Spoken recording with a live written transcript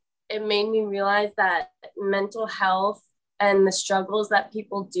it made me realize that mental health and the struggles that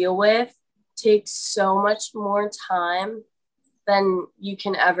people deal with takes so much more time than you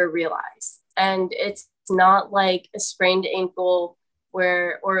can ever realize. And it's not like a sprained ankle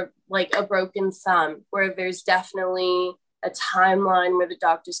or like a broken thumb, where there's definitely a timeline where the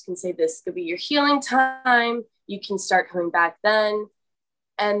doctors can say this could be your healing time. You can start coming back then.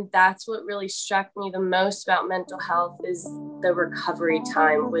 And that's what really struck me the most about mental health, is the recovery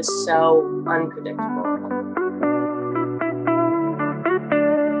time was so unpredictable.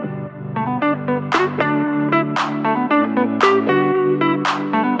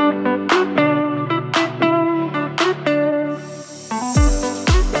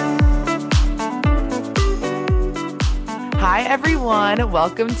 Hi, everyone.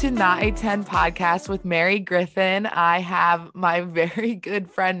 Welcome to Not a 10 podcast with Mary Griffin. I have my very good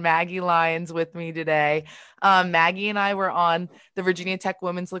friend Maggie Lyons with me today. Maggie and I were on the Virginia Tech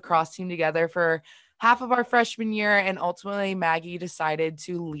women's lacrosse team together for half of our freshman year, and ultimately Maggie decided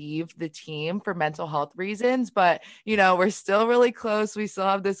to leave the team for mental health reasons. But, we're still really close. We still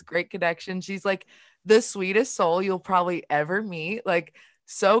have this great connection. She's like the sweetest soul you'll probably ever meet. Like,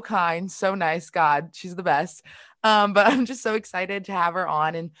 so kind, so nice. God, she's the best. But I'm just so excited to have her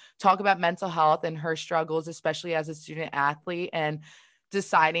on and talk about mental health and her struggles, especially as a student athlete and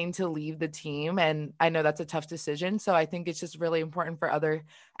deciding to leave the team. And I know that's a tough decision. So I think it's just really important for other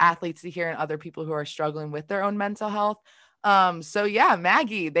athletes to hear and other people who are struggling with their own mental health. So yeah,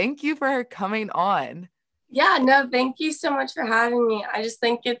 Maggie, thank you for coming on. Yeah, no, thank you so much for having me. I just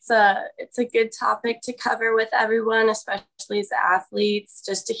think it's a good topic to cover with everyone, especially as athletes.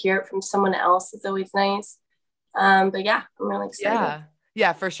 Just to hear it from someone else is always nice. But yeah, I'm really excited.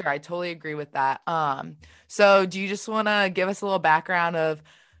 Yeah, for sure. I totally agree with that. So do you just want to give us a little background of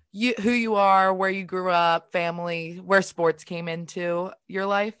who you are, where you grew up, family, where sports came into your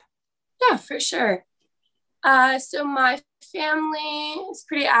life? Yeah, for sure. So my family is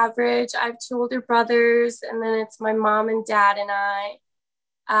pretty average. I have two older brothers, and then it's my mom and dad and I.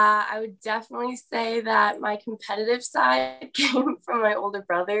 I would definitely say that my competitive side came from my older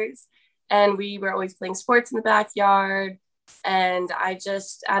brothers, and we were always playing sports in the backyard. And I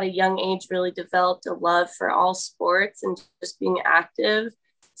just, at a young age, really developed a love for all sports and just being active.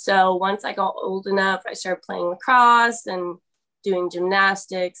 So once I got old enough, I started playing lacrosse and doing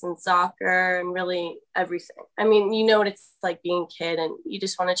gymnastics and soccer and really everything. I mean, you know what it's like being a kid, and you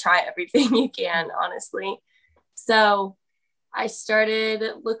just want to try everything you can, honestly. So I started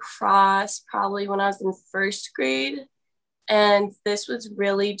lacrosse probably when I was in first grade. And this was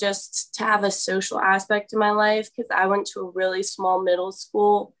really just to have a social aspect in my life, because I went to a really small middle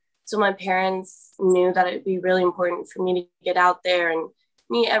school. So my parents knew that it'd be really important for me to get out there and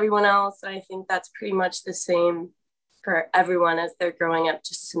meet everyone else. And I think that's pretty much the same for everyone as they're growing up,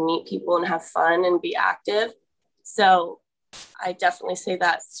 just to meet people and have fun and be active. So I definitely say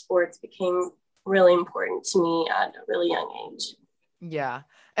that sports became really important to me at a really young age. Yeah.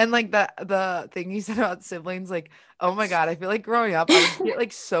 And like the thing you said about siblings, like, oh my God, I feel like growing up, I would get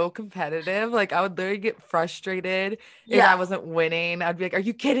like so competitive. Like I would literally get frustrated if I Yeah. wasn't winning. I'd be like, are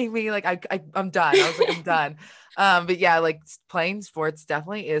you kidding me? Like I'm done. I was like, I'm done. But yeah, like playing sports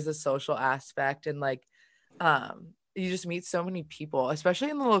definitely is a social aspect. And like, you just meet so many people, especially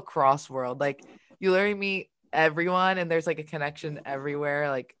in the lacrosse world. Like you literally meet everyone and there's like a connection everywhere,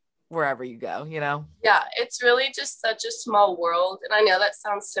 like wherever you go. Yeah, it's really just such a small world. And I know that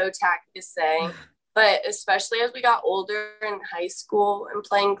sounds so tacky to say, but especially as we got older in high school and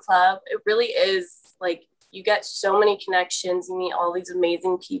playing club, it really is like you get so many connections. You meet all these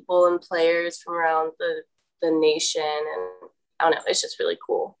amazing people and players from around the nation. And I don't know, it's just really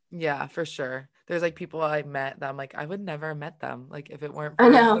cool. Yeah, for sure. There's like people I met that I'm like, I would never have met them. Like if it weren't I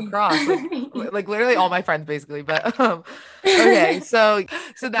for know. lacrosse, like literally all my friends basically. But okay. So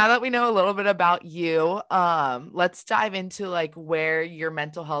now that we know a little bit about you, let's dive into like where your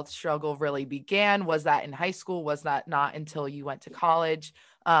mental health struggle really began. Was that in high school? Was that not until you went to college?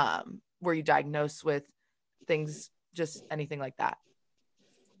 Were you diagnosed with things, just anything like that?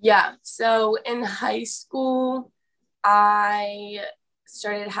 Yeah. So in high school, I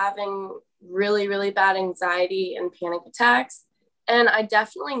started having really, really bad anxiety and panic attacks. And I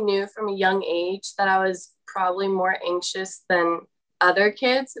definitely knew from a young age that I was probably more anxious than other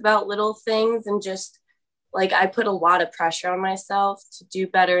kids about little things. And just like I put a lot of pressure on myself to do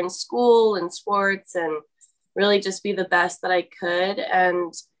better in school and sports and really just be the best that I could.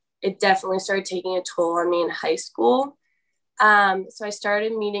 And it definitely started taking a toll on me in high school. So I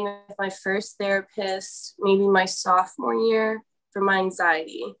started meeting with my first therapist, maybe my sophomore year, for my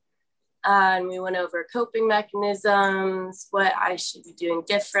anxiety. And we went over coping mechanisms, what I should be doing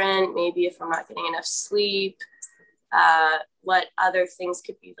different, maybe if I'm not getting enough sleep, what other things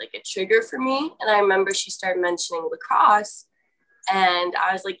could be like a trigger for me. And I remember she started mentioning lacrosse, and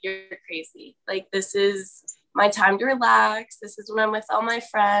I was like, you're crazy. Like, this is my time to relax. This is when I'm with all my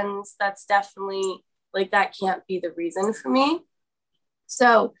friends. That's definitely like, that can't be the reason for me.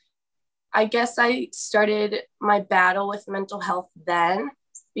 So I guess I started my battle with mental health then,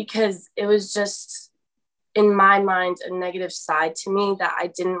 because it was just, in my mind, a negative side to me that I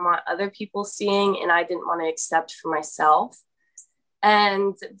didn't want other people seeing and I didn't want to accept for myself.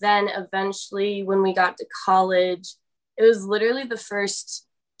 And then eventually, when we got to college, it was literally the first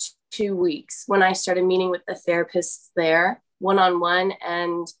 2 weeks when I started meeting with the therapist there one on one.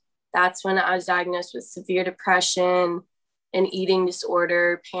 And that's when I was diagnosed with severe depression, an eating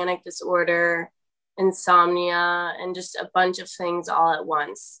disorder, panic disorder, insomnia, and just a bunch of things all at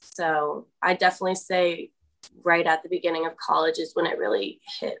once. So I definitely say right at the beginning of college is when it really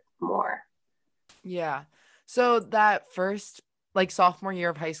hit more. Yeah. So that first, like sophomore year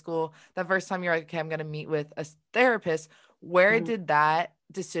of high school, that first time you're like, okay, I'm going to meet with a therapist, where did that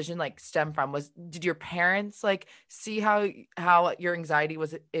decision like stem from? Did your parents like see how your anxiety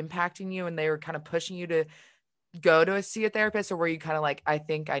was impacting you and they were kind of pushing you to go to see a therapist, or were you kind of like, I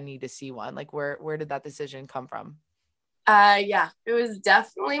think I need to see one? Like, where did that decision come from? Yeah, it was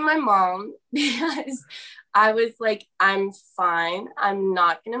definitely my mom, because I was like, I'm fine. I'm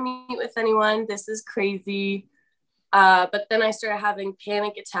not going to meet with anyone. This is crazy. But then I started having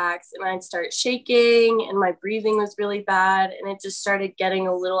panic attacks and I'd start shaking and my breathing was really bad and it just started getting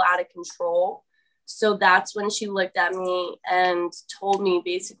a little out of control. So that's when she looked at me and told me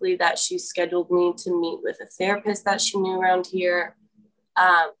basically that she scheduled me to meet with a therapist that she knew around here.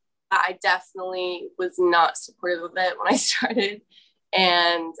 I definitely was not supportive of it when I started,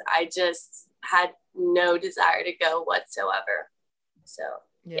 and I just had no desire to go whatsoever. So,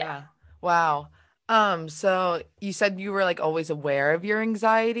 yeah. Wow. So you said you were like always aware of your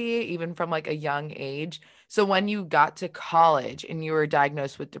anxiety, even from like a young age. So when you got to college and you were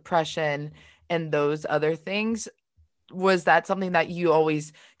diagnosed with depression and those other things, was that something that you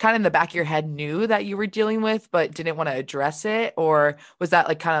always kind of in the back of your head knew that you were dealing with, but didn't want to address it? Or was that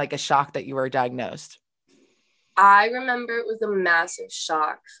like kind of like a shock that you were diagnosed? I remember it was a massive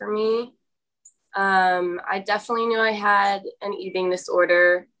shock for me. I definitely knew I had an eating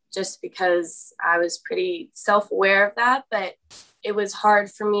disorder just because I was pretty self-aware of that, but it was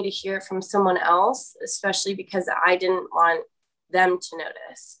hard for me to hear it from someone else, especially because I didn't want them to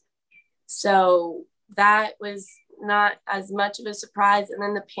notice. So that was not as much of a surprise. And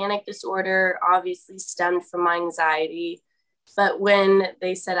then the panic disorder obviously stemmed from my anxiety. But when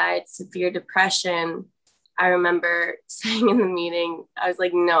they said I had severe depression, I remember saying in the meeting, I was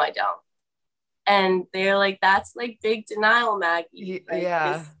like, no, I don't. And they're like, that's like big denial, Maggie. Like,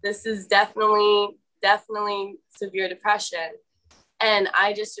 Yeah. this is definitely severe depression. And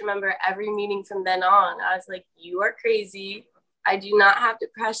I just remember every meeting from then on, I was like, you are crazy. I do not have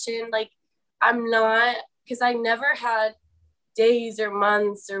depression. Like, I'm not, because I never had days or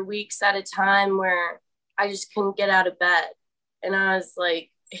months or weeks at a time where I just couldn't get out of bed. And I was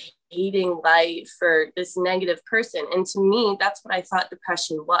like hating life for this negative person. And to me, that's what I thought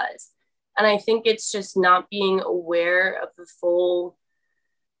depression was. And I think it's just not being aware of the full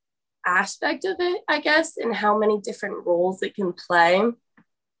aspect of it, I guess, and how many different roles it can play.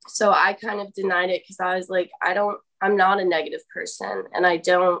 So I kind of denied it because I was like, I'm not a negative person and I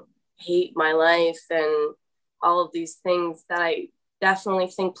don't hate my life and all of these things that I definitely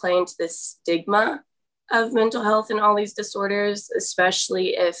think play into this stigma of mental health and all these disorders,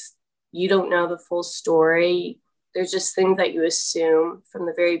 especially if you don't know the full story. There's just things that you assume from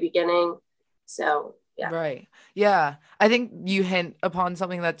the very beginning. So, yeah. Right. Yeah. I think you hint upon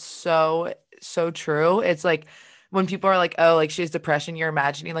something that's so, so true. It's like when people are like, oh, like she has depression, you're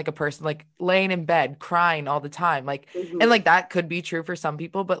imagining like a person like laying in bed crying all the time. Like, and like that could be true for some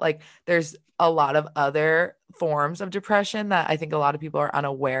people, but like there's a lot of other forms of depression that I think a lot of people are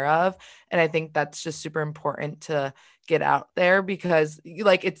unaware of. And I think that's just super important to get out there because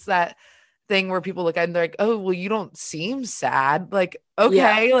like it's that thing where people look at it and they're like, oh, well, you don't seem sad. Like,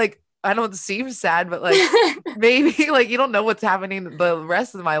 okay, yeah. Like I don't seem sad, but like maybe like you don't know what's happening the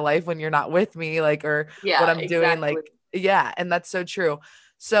rest of my life when you're not with me, like, or what I'm doing. Like, yeah. And that's so true.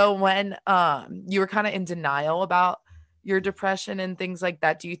 So when you were kind of in denial about your depression and things like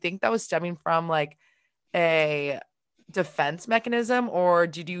that, do you think that was stemming from like a defense mechanism, or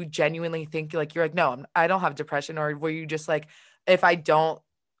did you genuinely think like you're like, no, I don't have depression? Or were you just like, if I don't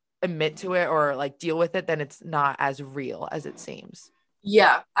admit to it or like deal with it, then it's not as real as it seems?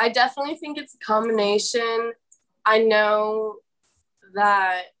 Yeah, I definitely think it's a combination. I know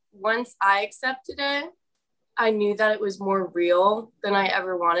that once I accepted it, I knew that it was more real than I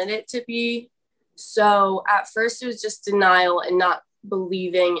ever wanted it to be. So at first, it was just denial and not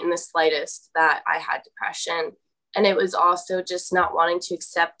believing in the slightest that I had depression. And it was also just not wanting to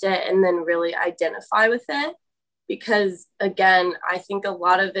accept it and then really identify with it. Because again, I think a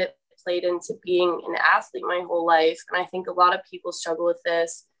lot of it played into being an athlete my whole life. And I think a lot of people struggle with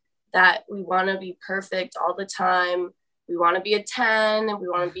this, that we want to be perfect all the time. We want to be a 10 and we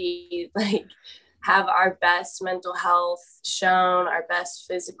want to be like, have our best mental health shown, our best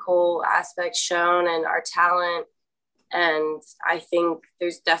physical aspects shown, and our talent. And I think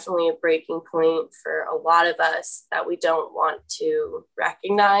there's definitely a breaking point for a lot of us that we don't want to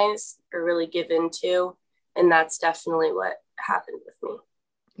recognize or really give into. And that's definitely what happened with me.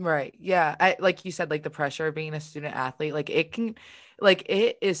 Right. Yeah. Like you said, like the pressure of being a student athlete, like it can, like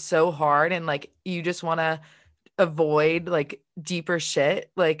it is so hard, and like you just want to avoid like deeper shit,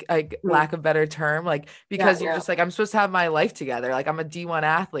 like Mm. lack of better term, like Yeah, because you're no. just like, I'm supposed to have my life together. Like I'm a D1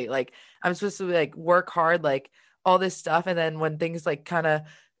 athlete. Like I'm supposed to like work hard, like all this stuff. And then when things like kind of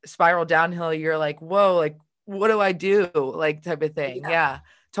spiral downhill, you're like, whoa, like what do I do? Like type of thing. Yeah. Yeah,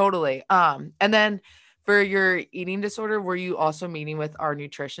 totally. And then for your eating disorder, were you also meeting with our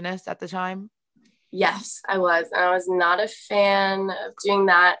nutritionist at the time? Yes, I was. And I was not a fan of doing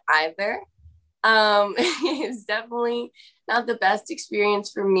that either. It was definitely not the best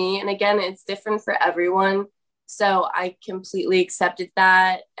experience for me. And again, it's different for everyone. So I completely accepted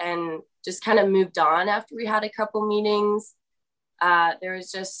that and just kind of moved on after we had a couple meetings. There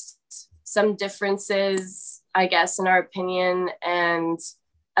was just some differences, I guess, in our opinion. And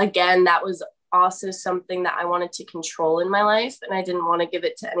again, that was also something that I wanted to control in my life. And I didn't want to give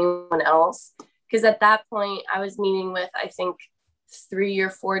it to anyone else. Because at that point, I was meeting with, I think, 3 or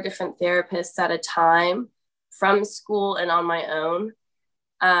 4 different therapists at a time from school and on my own.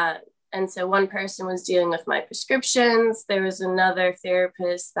 Uh, and so one person was dealing with my prescriptions. There was another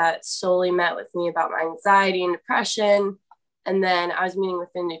therapist that solely met with me about my anxiety and depression. And then I was meeting with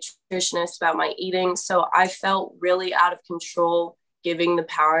a nutritionist about my eating. So I felt really out of control, giving the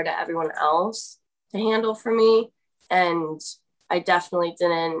power to everyone else to handle for me. And I definitely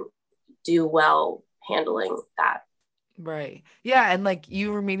didn't do well handling that. Right. Yeah. And like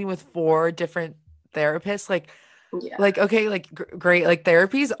you were meeting with 4 different therapists, Yeah. like okay, like great, like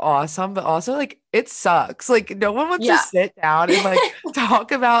therapy is awesome, but also like it sucks. Like no one wants to Yeah. sit down and like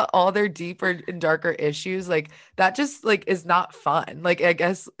talk about all their deeper and darker issues. Like that just like is not fun. Like I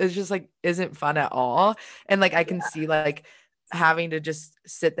guess it's just like isn't fun at all. And like I can see like having to just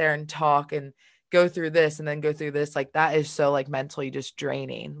sit there and talk and go through this and then go through this, like that is so like mentally just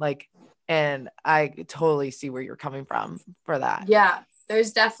draining. Like, and I totally see where you're coming from for that. Yeah,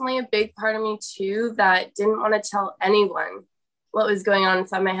 there's definitely a big part of me too that didn't want to tell anyone what was going on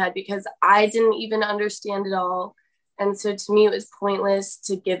inside my head because I didn't even understand it all. And so to me, it was pointless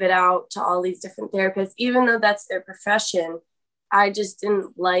to give it out to all these different therapists, even though that's their profession. I just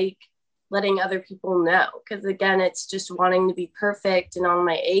didn't like letting other people know because, again, it's just wanting to be perfect and on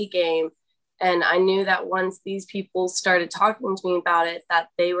my A game. And I knew that once these people started talking to me about it, that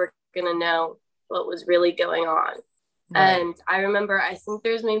they were going to know what was really going on. Right. And I remember, I think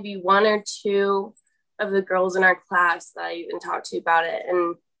there's maybe 1 or 2 of the girls in our class that I even talked to about it,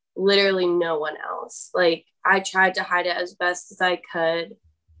 and literally no one else. Like, I tried to hide it as best as I could.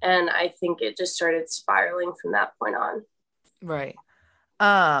 And I think it just started spiraling from that point on. Right.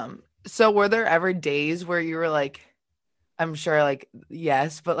 So were there ever days where you were like, I'm sure like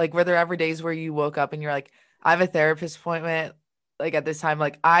yes, but like were there ever days where you woke up and you're like, I have a therapist appointment like at this time,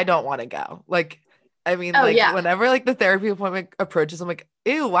 like I don't want to go. Like I mean, Oh, like yeah. whenever like the therapy appointment approaches, I'm like,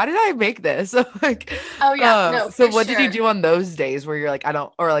 ew, why did I make this? Like, Oh, yeah. No, so for what did you sure. do on those days where you're like, I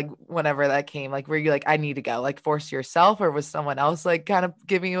don't, or like whenever that came, like were you like, I need to go, like force yourself, or was someone else like kind of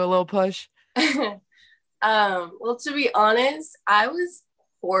giving you a little push? Well, to be honest, I was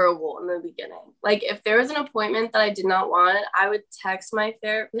horrible in the beginning. Like, if there was an appointment that I did not want, I would text my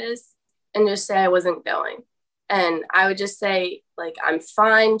therapist and just say I wasn't going. And I would just say, like, I'm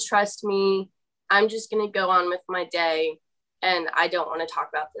fine, trust me. I'm just going to go on with my day and I don't want to talk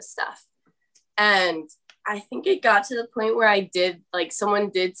about this stuff. And I think it got to the point where I did, like,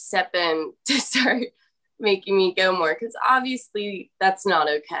 someone did step in to start making me go more because obviously that's not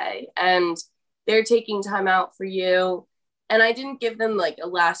okay. And they're taking time out for you. And I didn't give them like a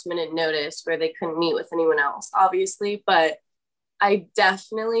last minute notice where they couldn't meet with anyone else, obviously, but I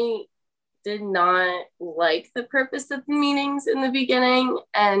definitely did not like the purpose of the meetings in the beginning.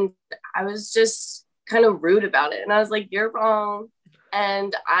 And I was just kind of rude about it. And I was like, you're wrong.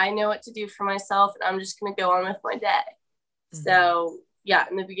 and I know what to do for myself, and I'm just going to go on with my day. Mm-hmm. So yeah,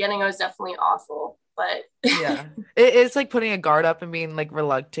 in the beginning I was definitely awful, but yeah, it's like putting a guard up and being like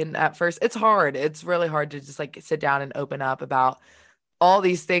reluctant at first. It's hard. It's really hard to just like sit down and open up about all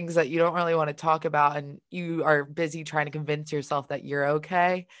these things that you don't really want to talk about, and you are busy trying to convince yourself that you're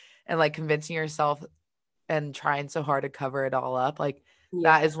okay, and like convincing yourself and trying so hard to cover it all up. Like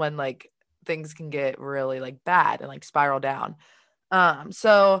yeah. that is when like things can get really like bad and like spiral down.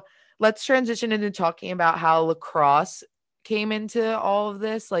 So let's transition into talking about how lacrosse came into all of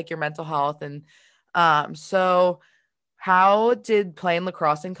this, like your mental health. And so how did playing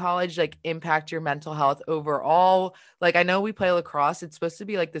lacrosse in college like impact your mental health overall? Like I know we play lacrosse, it's supposed to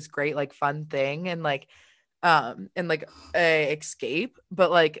be like this great like fun thing and like a escape,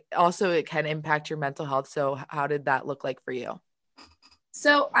 but like also it can impact your mental health. So how did that look like for you?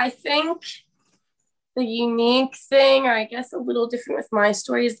 So I think the unique thing, or I guess a little different with my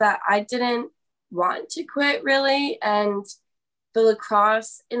story, is that I didn't want to quit really. And the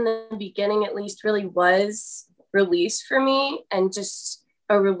lacrosse in the beginning, at least, really was release for me and just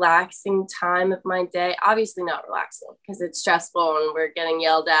a relaxing time of my day. Obviously, not relaxing because it's stressful and we're getting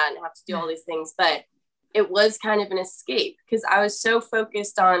yelled at and have to do all these things. But it was kind of an escape because I was so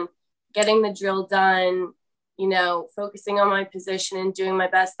focused on getting the drill done, focusing on my position and doing my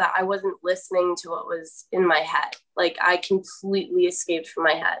best that I wasn't listening to what was in my head. Like I completely escaped from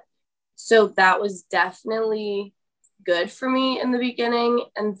my head. So that was definitely good for me in the beginning.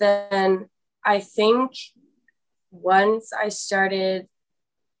 And then I think once I started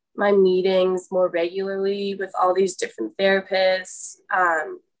my meetings more regularly with all these different therapists,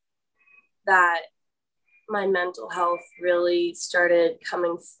 that my mental health really started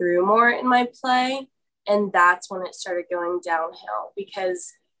coming through more in my play. And that's when it started going downhill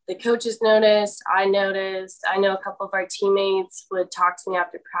because the coaches noticed, I noticed. I know a couple of our teammates would talk to me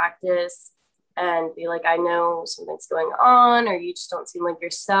after practice and be like, I know something's going on, or you just don't seem like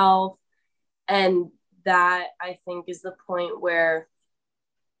yourself. And that I think is the point where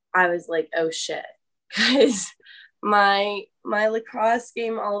I was like, oh shit, because my lacrosse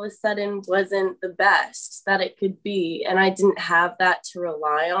game all of a sudden wasn't the best that it could be, and I didn't have that to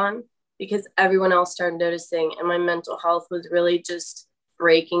rely on because everyone else started noticing, and my mental health was really just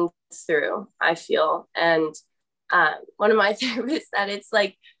breaking through, I feel. And one of my therapists said it's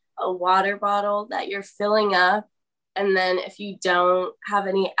like a water bottle that you're filling up, and then if you don't have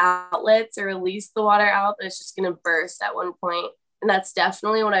any outlets or release the water out, it's just going to burst at one point. And that's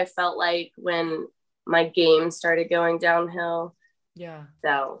definitely what I felt like when my game started going downhill. Yeah.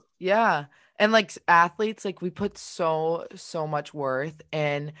 So, yeah. And like athletes, like we put so much worth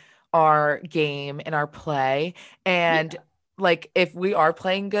in our game, in our play. And like if we are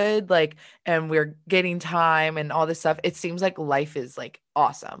playing good, like and we're getting time and all this stuff, it seems like life is like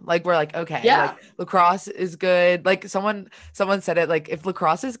awesome. Like we're like, okay, like lacrosse is good. Like someone said it, like if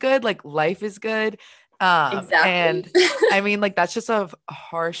lacrosse is good, like life is good. exactly. And I mean, like that's just a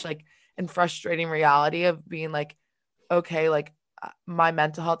harsh, like and frustrating reality of being like, okay, like my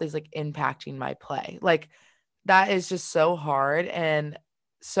mental health is like impacting my play. Like that is just so hard. And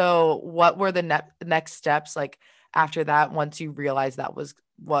so what were the next steps like after that, once you realized that was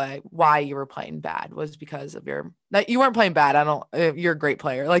why you were playing bad was because of that you weren't playing bad. You're a great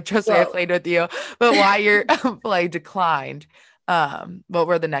player. Like trust me, I played with you, but why your play declined. What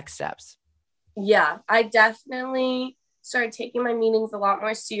were the next steps? Yeah, I definitely started taking my meetings a lot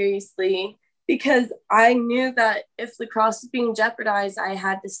more seriously because I knew that if lacrosse was being jeopardized, I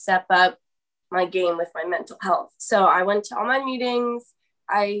had to step up my game with my mental health. So I went to all my meetings.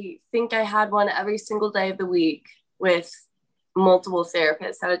 I think I had one every single day of the week with multiple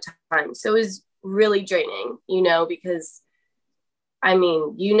therapists at a time. So it was really draining, because I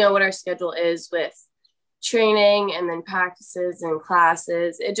mean, what our schedule is with training and then practices and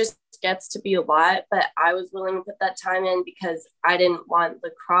classes. It just gets to be a lot, but I was willing to put that time in because I didn't want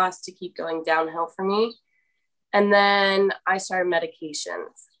lacrosse to keep going downhill for me. And then I started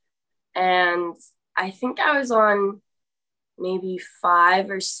medications. And I think I was on maybe 5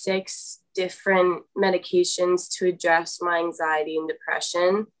 or 6 different medications to address my anxiety and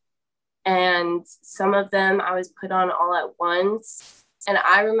depression. And some of them I was put on all at once. And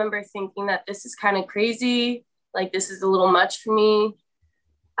I remember thinking that this is kind of crazy. Like, this is a little much for me.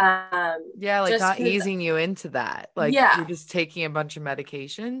 Yeah, like not easing you into that. Like you're just taking a bunch of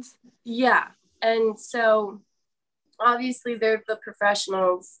medications. Yeah. And so obviously they're the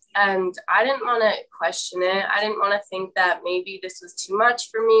professionals, and I didn't want to question it. I didn't want to think that maybe this was too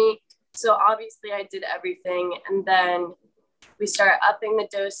much for me. So obviously I did everything. And then we started upping the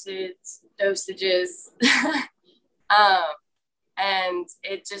dosages. and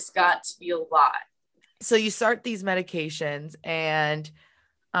it just got to be a lot. So you start these medications, and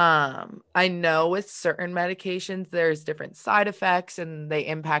I know with certain medications there's different side effects and they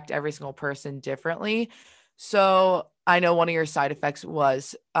impact every single person differently. So I know one of your side effects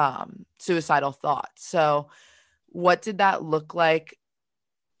was suicidal thoughts. So what did that look like?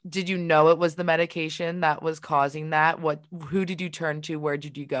 Did you know it was the medication that was causing that? Who did you turn to? Where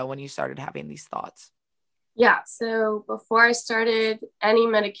did you go when you started having these thoughts? Yeah, so before I started any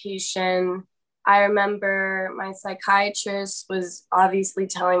medication, I remember my psychiatrist was obviously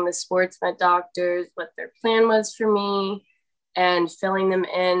telling the sports med doctors what their plan was for me and filling them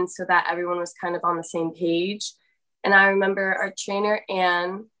in so that everyone was kind of on the same page. And I remember our trainer,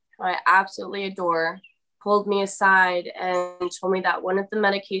 Anne, who I absolutely adore, pulled me aside and told me that one of the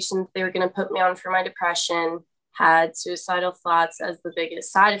medications they were going to put me on for my depression had suicidal thoughts as the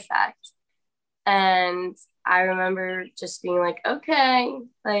biggest side effect. And I remember just being like, okay,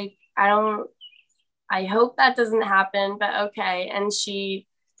 like, I hope that doesn't happen, but okay. And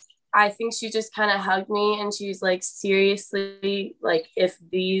I think she just kind of hugged me and she's like, seriously, like, if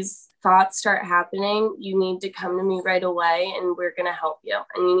these thoughts start happening, you need to come to me right away and we're going to help you.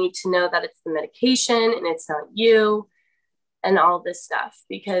 And you need to know that it's the medication and it's not you and all this stuff.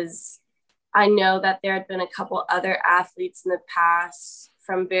 Because I know that there had been a couple other athletes in the past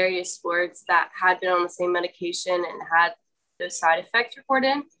from various sports that had been on the same medication and had those side effects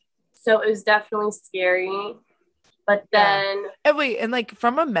reported. So it was definitely scary. But then, and wait, and like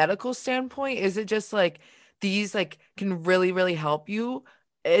from a medical standpoint, is it just like these like can really, really help you?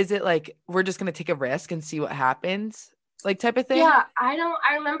 Is it like we're just gonna take a risk and see what happens, like type of thing? yeah, I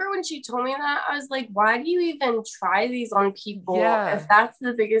remember when she told me that, I was like, why do you even try these on people Yeah, if that's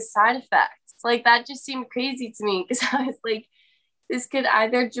the biggest side effect? Like, that just seemed crazy to me because I was like, this could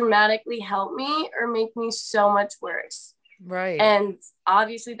either dramatically help me or make me so much worse. right. And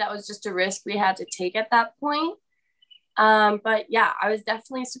obviously, that was just a risk we had to take at that point. But yeah, I was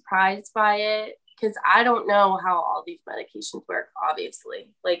definitely surprised by it because I don't know how all these medications work, obviously.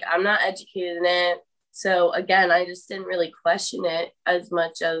 Like, I'm not educated in it. So, again, I just didn't really question it as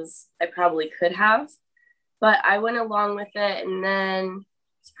much as I probably could have. But I went along with it. And then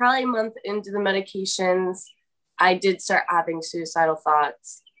it's probably a month into the medications, I did start having suicidal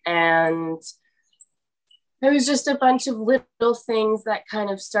thoughts. And there was just a bunch of little things that kind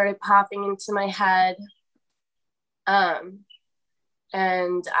of started popping into my head. Um,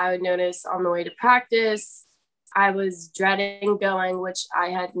 and I would notice on the way to practice, I was dreading going, which I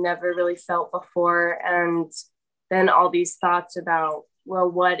had never really felt before. And then all these thoughts about, well,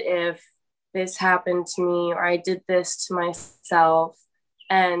 what if this happened to me or I did this to myself?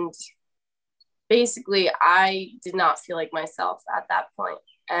 And basically, I did not feel like myself at that point,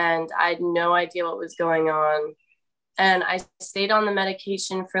 and I had no idea what was going on. And I stayed on the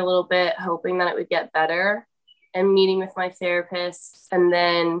medication for a little bit, hoping that it would get better and meeting with my therapist. And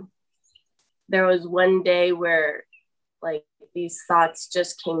then there was one day where like these thoughts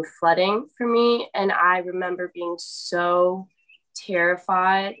just came flooding for me. And I remember being so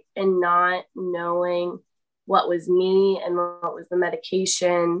terrified and not knowing what was me and what was the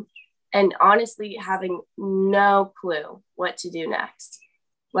medication. And honestly, having no clue what to do next.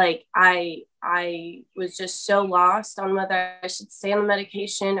 Like I was just so lost on whether I should stay on the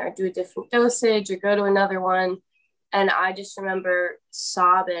medication or do a different dosage or go to another one. And I just remember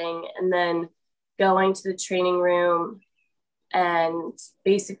sobbing and then going to the training room and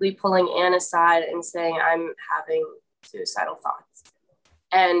basically pulling Anne aside and saying, I'm having suicidal thoughts.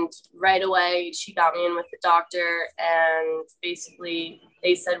 And right away, she got me in with the doctor, and basically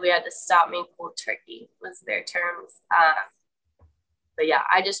they said we had to stop me cold turkey was their terms. But yeah,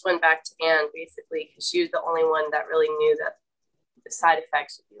 I just went back to Anne basically because she was the only one that really knew that the side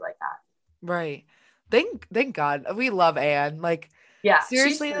effects would be like that. Right. Thank God. We love Anne. Like Yeah, she's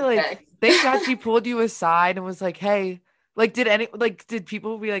seriously, like perfect. thank God she pulled you aside and was like, "Hey, like did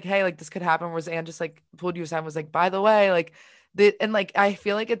people be like, "Hey, like this could happen?" Was Anne just like pulled you aside and was like, "By the way, like and like I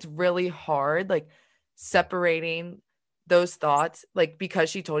feel like it's really hard like separating those thoughts like because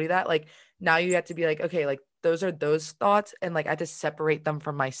she told you that like now you have to be like, "Okay, like those are those thoughts and like I have to separate them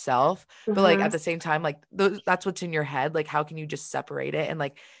from myself." But like at Mm-hmm. the same time like that's what's in your head. Like how can you just separate it and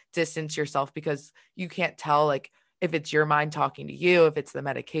like distance yourself because you can't tell like if it's your mind talking to you, if it's the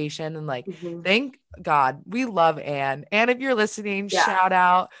medication. And like, Mm-hmm. thank God we love Anne. Anne, if you're listening, Yeah, shout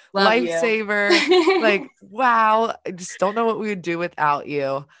out, love you. lifesaver. Like, wow, I just don't know what we would do without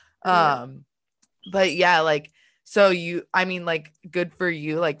you. Yeah. But yeah, like, so I mean, like, good for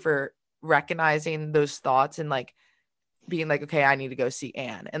you, like, for recognizing those thoughts and like being like, okay, I need to go see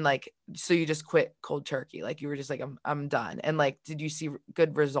Anne. And like, so you just quit cold turkey. Like you were just like, I'm done. And like, did you see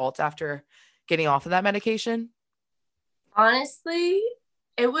good results after getting off of that medication? Honestly,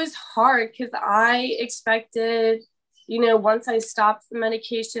 it was hard because I expected, once I stopped the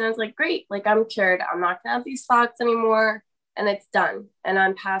medication, I was like, great, like I'm cured. I'm not gonna have these thoughts anymore. And it's done. And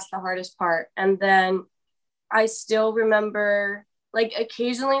I'm past the hardest part. And then I still remember, like,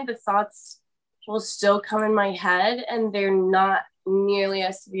 occasionally the thoughts will still come in my head and they're not nearly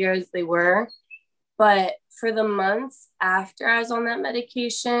as severe as they were. But for the months after I was on that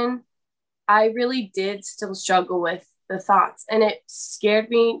medication, I really did still struggle with the thoughts, and it scared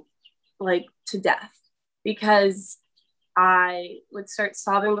me like to death because I would start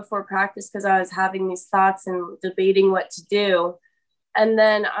sobbing before practice because I was having these thoughts and debating what to do. And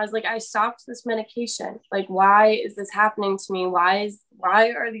then I was like, I stopped this medication. Like, why is this happening to me? Why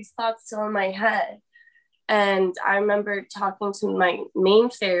are these thoughts still in my head? And I remember talking to my main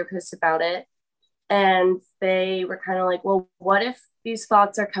therapist about it. And they were kind of like, well, what if these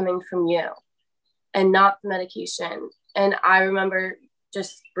thoughts are coming from you and not the medication? And I remember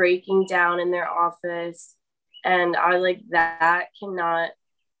just breaking down in their office. And I was like, that cannot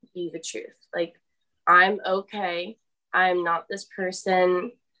be the truth. Like, I'm okay. I'm not this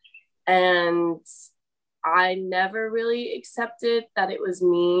person. And I never really accepted that it was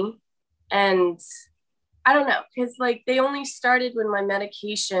me. And I don't know, because like they only started when my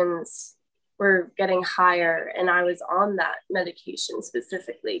medications were getting higher and I was on that medication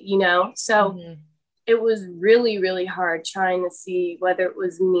specifically, So it was really, really hard trying to see whether it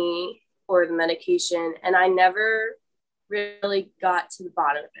was me or the medication. And I never really got to the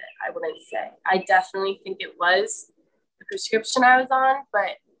bottom of it, I wouldn't say. I definitely think it was the prescription I was on,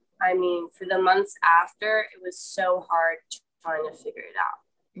 but I mean, for the months after, it was so hard trying to figure it out.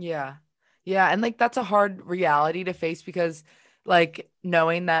 Yeah. Yeah. And like, that's a hard reality to face because like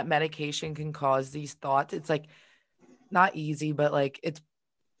knowing that medication can cause these thoughts, it's like not easy, but like, it's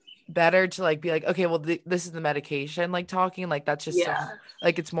better to like be like, okay, well, this is the medication, like talking, like that's just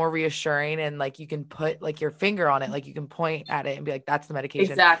like it's more reassuring and like you can put like your finger on it, like you can point at it and be like, that's the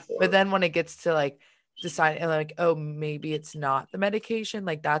medication. Exactly. But then when it gets to like deciding like, oh, maybe it's not the medication,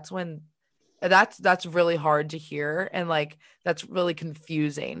 like that's when that's really hard to hear. And like, that's really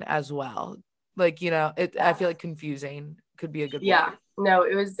confusing as well. Like, I feel like confusing could be a good word. No,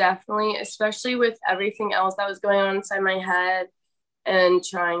 it was definitely, especially with everything else that was going on inside my head and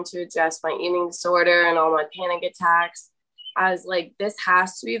trying to adjust my eating disorder and all my panic attacks. I was like, this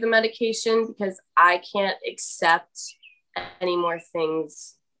has to be the medication because I can't accept any more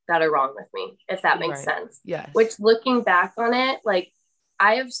things that are wrong with me, if that makes sense. Yes. Which, looking back on it, like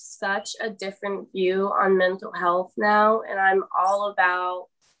I have such a different view on mental health now, and I'm all about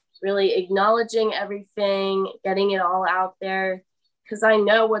really acknowledging everything, getting it all out there, because I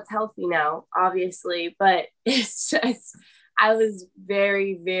know what's healthy now, obviously, but it's just, I was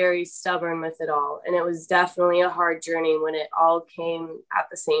very, very stubborn with it all. And it was definitely a hard journey when it all came at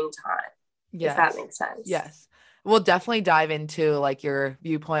the same time. Yes. If that makes sense. Yes. We'll definitely dive into like your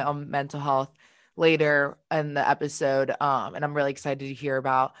viewpoint on mental health later in the episode. And I'm really excited to hear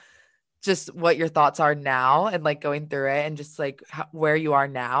about just what your thoughts are now and like going through it and just like where you are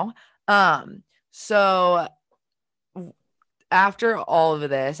now. So after all of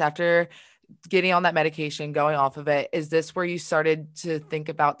this, after getting on that medication, going off of it, is this where you started to think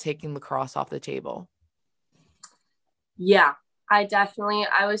about taking lacrosse off the table? Yeah, I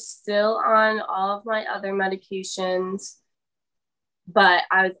was still on all of my other medications, but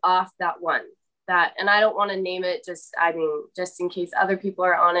I was off that one. And I don't want to name it, just in case other people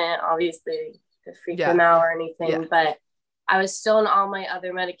are on it, obviously to freak them out or anything, but I was still on all my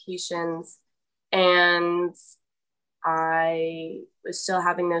other medications and I was still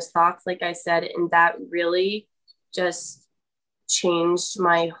having those thoughts, like I said, and that really just changed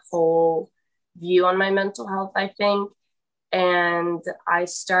my whole view on my mental health, I think. And I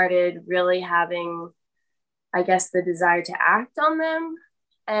started really having, I guess, the desire to act on them.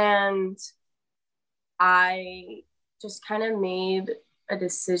 And I just kind of made a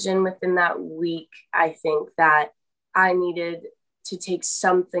decision within that week, I think, that I needed to take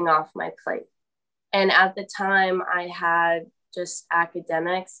something off my plate. And at the time, I had just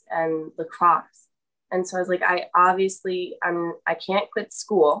academics and lacrosse. And so I was like, I can't quit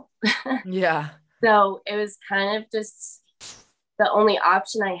school. Yeah. So it was kind of just the only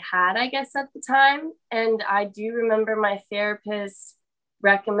option I had, I guess, at the time. And I do remember my therapist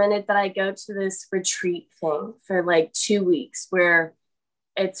recommended that I go to this retreat thing for like 2 weeks where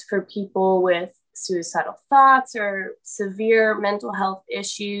it's for people with suicidal thoughts or severe mental health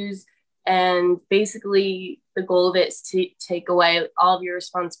issues. And basically the goal of it is to take away all of your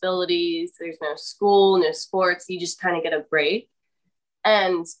responsibilities. There's no school, no sports. You just kind of get a break.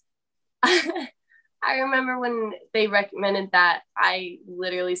 And I remember when they recommended that, I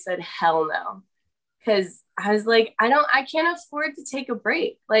literally said, hell no. Because I was like, I can't afford to take a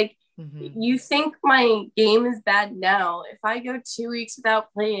break. Like, you think my game is bad now. If I go 2 weeks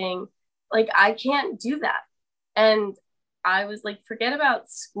without playing, like, I can't do that. And I was like, forget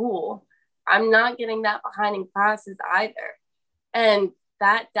about school. I'm not getting that behind in classes either. And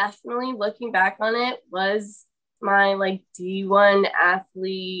that definitely, looking back on it, was my like D1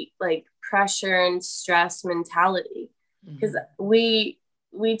 athlete, like pressure and stress mentality. Because we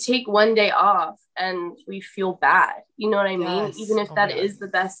take one day off and we feel bad. You know what I mean? Even if that is the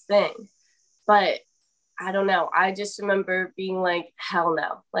best thing. But I don't know. I just remember being like, hell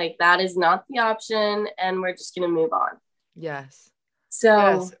no. Like, that is not the option. And we're just going to move on. Yes. So,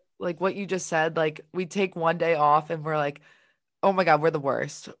 yes. Like what you just said, like we take one day off and we're like, oh my God, we're the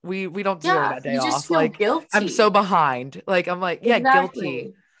worst. We don't deserve that day you just off. feel like guilty. I'm so behind. Like, I'm like, yeah,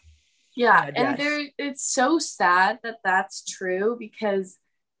 guilty. Yeah. And it's so sad that that's true, because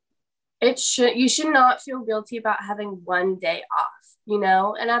you should not feel guilty about having one day off, you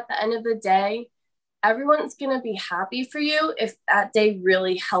know? And at the end of the day, everyone's going to be happy for you if that day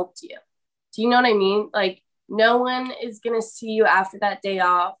really helped you. Do you know what I mean? Like, no one is going to see you after that day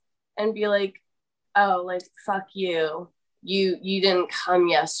off and be like, oh, like, fuck you. You didn't come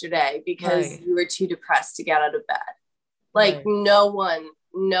yesterday because you were too depressed to get out of bed. Like, no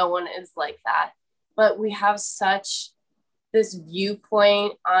one is like that. But we have such this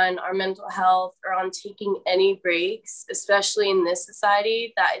viewpoint on our mental health or on taking any breaks, especially in this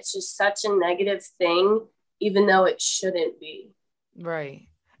society, that it's just such a negative thing, even though it shouldn't be. Right.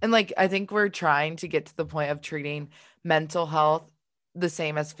 And like, I think we're trying to get to the point of treating mental health the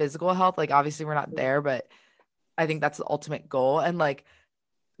same as physical health. Like, obviously we're not there, but I think that's the ultimate goal. And like,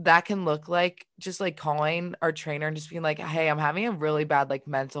 that can look like just like calling our trainer and just being like, hey, I'm having a really bad like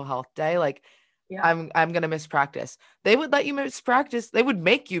mental health day. Like, I'm going to miss practice. They would let you miss practice. They would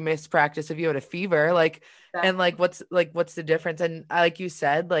make you miss practice if you had a fever. Like, and like, what's the difference? And like you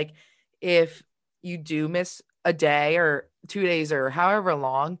said, like, if you do miss a day or 2 days or however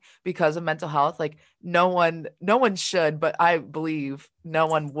long because of mental health, like no one should, but I believe no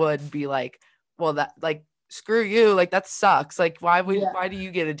one would be like, well, that like, screw you. Like, that sucks. Like, why do you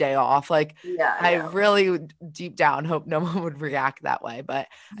get a day off? Like, I really deep down hope no one would react that way. But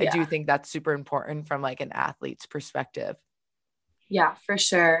I do think that's super important from like an athlete's perspective. Yeah, for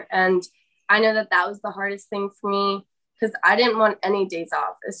sure. And I know that was the hardest thing for me, because I didn't want any days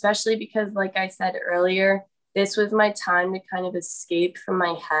off, especially because, like I said earlier, this was my time to kind of escape from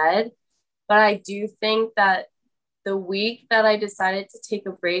my head. But I do think that the week that I decided to take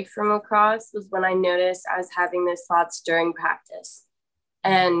a break from lacrosse was when I noticed I was having those thoughts during practice.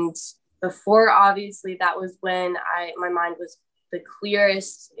 And before, obviously, that was when my mind was the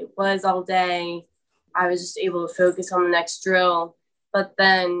clearest it was all day. I was just able to focus on the next drill. But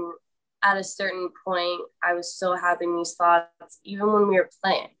then at a certain point, I was still having these thoughts, even when we were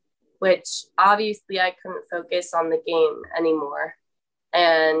playing, which obviously I couldn't focus on the game anymore.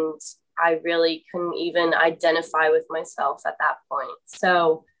 And I really couldn't even identify with myself at that point.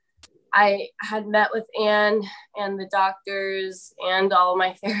 So I had met with Anne and the doctors and all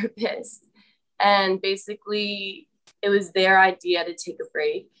my therapists. And basically, it was their idea to take a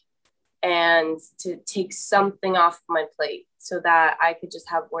break and to take something off my plate so that I could just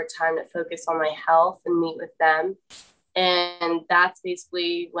have more time to focus on my health and meet with them. And that's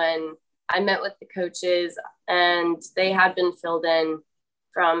basically when I met with the coaches, and they had been filled in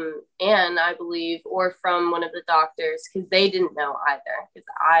from Anne, I believe, or from one of the doctors, because they didn't know either, because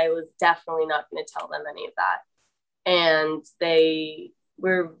I was definitely not going to tell them any of that. And they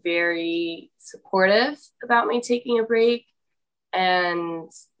were very supportive about me taking a break. And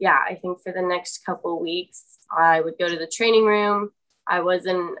yeah, I think for the next couple of weeks, I would go to the training room. I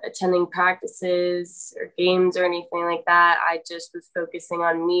wasn't attending practices or games or anything like that. I just was focusing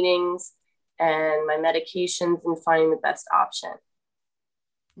on meetings and my medications and finding the best option.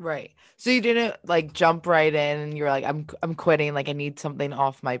 Right. So you didn't like jump right in and you're like, I'm quitting. Like, I need something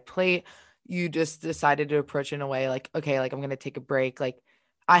off my plate. You just decided to approach it in a way like, okay, like I'm going to take a break. Like,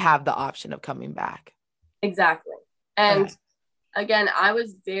 I have the option of coming back. Exactly. And again, I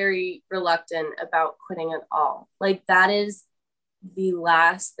was very reluctant about quitting at all. Like, that is the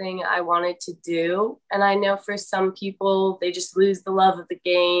last thing I wanted to do. And I know for some people, they just lose the love of the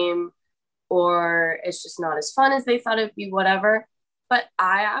game, or it's just not as fun as they thought it'd be, whatever. But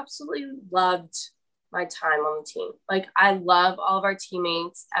I absolutely loved my time on the team. Like, I love all of our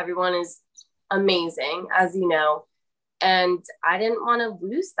teammates. Everyone is amazing, as you know. And I didn't want to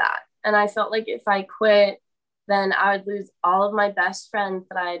lose that. And I felt like if I quit, then I would lose all of my best friends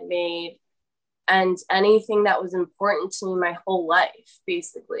that I had made and anything that was important to me my whole life,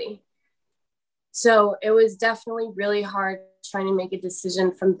 basically. So it was definitely really hard trying to make a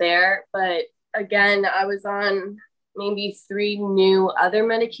decision from there. But again, I was on maybe 3 new other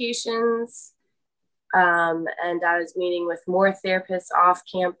medications. And I was meeting with more therapists off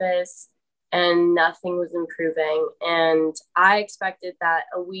campus, and nothing was improving. And I expected that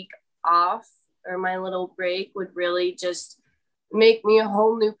a week off or my little break would really just make me a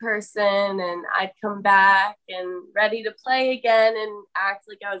whole new person, and I'd come back and ready to play again and act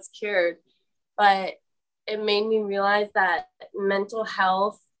like I was cured. But it made me realize that mental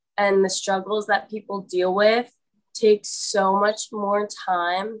health and the struggles that people deal with take so much more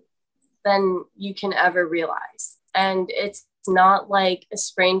time than you can ever realize. And it's not like a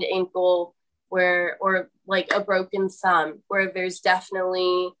sprained ankle or like a broken thumb, where there's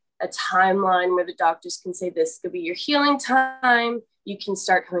definitely a timeline where the doctors can say this could be your healing time. You can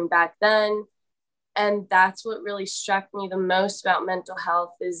start coming back then. And that's what really struck me the most about mental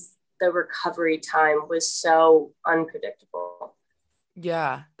health, is the recovery time was so unpredictable.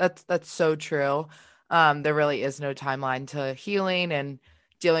 Yeah, that's so true. There really is no timeline to healing and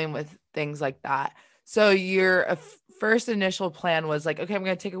dealing with things like that. So your first initial plan was like, okay, I'm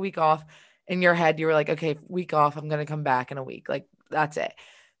going to take a week off. In your head, you were like, okay, week off, I'm going to come back in a week. Like, that's it.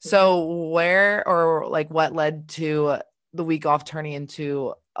 So where or like what led to the week off turning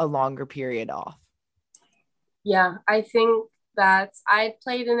into a longer period off? Yeah, I think that's, I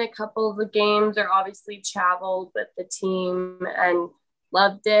played in a couple of the games, or obviously traveled with the team and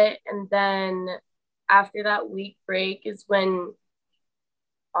loved it. And then after that week break is when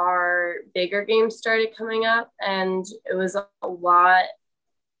our bigger games started coming up, and it was a lot.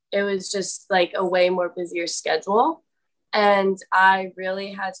 It was just like a way more busier schedule. And I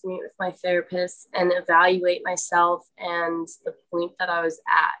really had to meet with my therapist and evaluate myself and the point that I was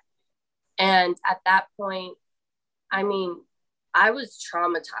at. And at that point, I mean, I was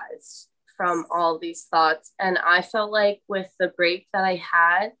traumatized from all these thoughts. And I felt like with the break that I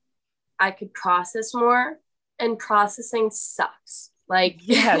had, I could process more, and processing sucks. Like,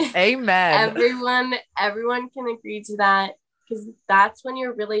 yes, amen. everyone can agree to that, because that's when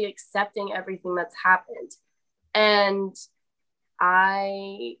you're really accepting everything that's happened. And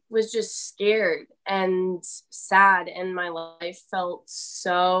I was just scared and sad, and my life felt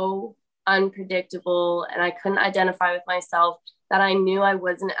so unpredictable, and I couldn't identify with myself, that I knew I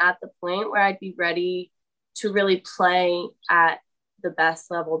wasn't at the point where I'd be ready to really play at the best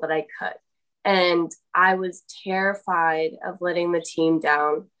level that I could. And I was terrified of letting the team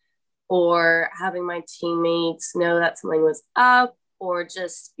down, or having my teammates know that something was up, or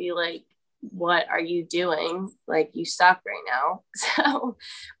just be like, what are you doing? Like, you suck right now. So,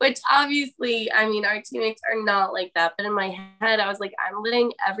 which obviously, I mean, our teammates are not like that. But in my head, I was like, I'm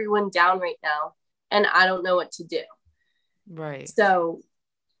letting everyone down right now, and I don't know what to do. Right. So,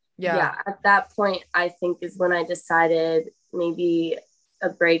 yeah, at that point, I think is when I decided maybe a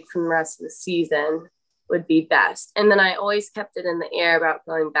break from the rest of the season would be best. And then I always kept it in the air about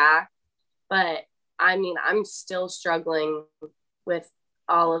going back. But I mean, I'm still struggling with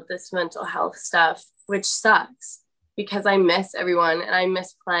all of this mental health stuff, which sucks, because I miss everyone and I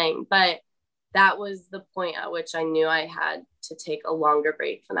miss playing. But that was the point at which I knew I had to take a longer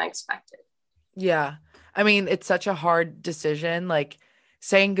break than I expected. Yeah. I mean, it's such a hard decision, like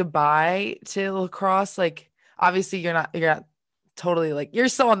saying goodbye to lacrosse. Like, obviously you're not totally like, you're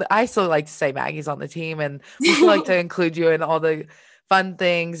still on the, I still like to say Maggie's on the team, and we still like to include you in all the fun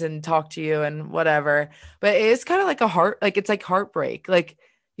things and talk to you and whatever. But it is kind of like it's like heartbreak. Like,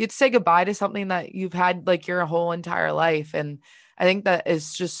 you'd say goodbye to something that you've had like your whole entire life. And I think that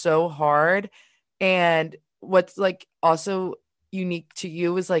is just so hard. And what's like also unique to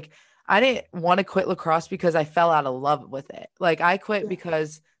you is like, I didn't want to quit lacrosse because I fell out of love with it. Like, I quit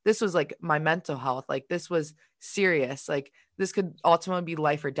because this was like my mental health. Like, this was serious. Like, this could ultimately be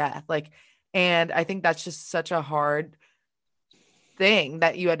life or death. Like, and I think that's just such a hard thing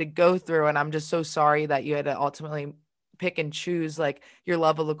that you had to go through. And I'm just so sorry that you had to ultimately pick and choose like your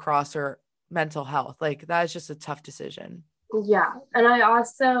love of lacrosse or mental health. Like, that is just a tough decision. Yeah. And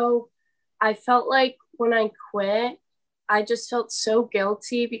I felt like when I quit, I just felt so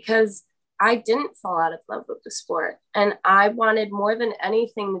guilty, because I didn't fall out of love with the sport. And I wanted more than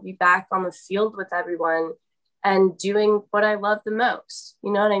anything to be back on the field with everyone and doing what I love the most.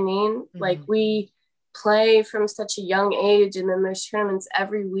 You know what I mean? Mm-hmm. Like, we play from such a young age, and then there's tournaments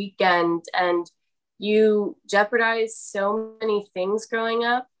every weekend, and you jeopardize so many things growing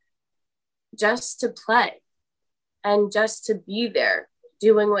up just to play and just to be there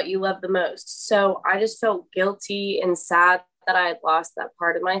doing what you love the most. So I just felt guilty and sad that I had lost that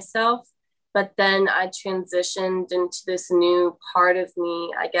part of myself. But then I transitioned into this new part of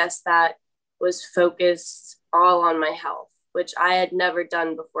me, I guess, that was focused all on my health, which I had never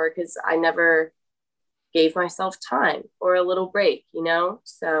done before because I never gave myself time or a little break, you know?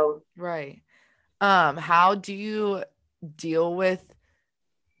 So, Right. How do you deal with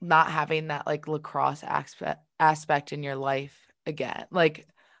not having that like lacrosse aspect in your life again? Like,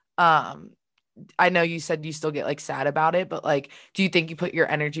 I know you said you still get like sad about it, but like, do you think you put your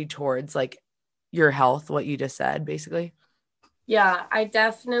energy towards like your health, what you just said, basically? yeah, I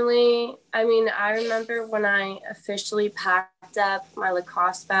remember when I officially packed up my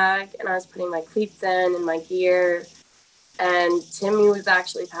lacrosse bag and I was putting my cleats in and my gear, and Timmy was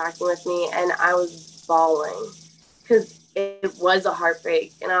actually packing with me, and I was bawling because it was a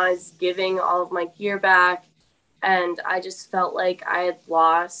heartbreak, and I was giving all of my gear back, and I just felt like I had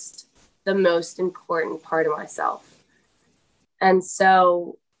lost the most important part of myself. And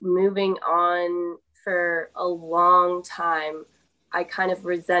so moving on for a long time, I kind of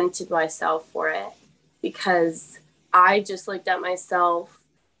resented myself for it because I just looked at myself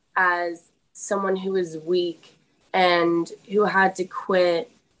as someone who was weak and who had to quit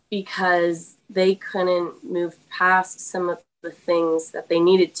because they couldn't move past some of the things that they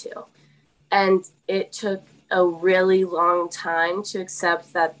needed to. And it took a really long time to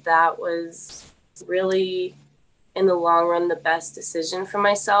accept that that was really, in the long run, the best decision for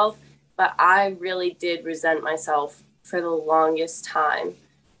myself. But I really did resent myself for the longest time.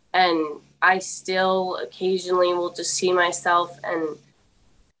 And I still occasionally will just see myself and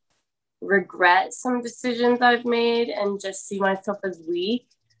regret some decisions I've made and just see myself as weak.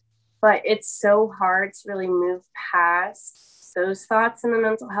 But it's so hard to really move past those thoughts in the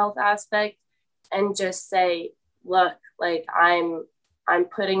mental health aspect and just say, look, like I'm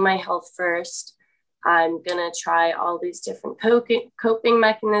putting my health first. I'm gonna try all these different coping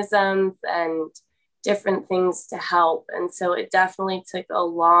mechanisms and different things to help. And so it definitely took a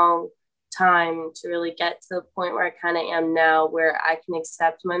long time to really get to the point where I kind of am now, where I can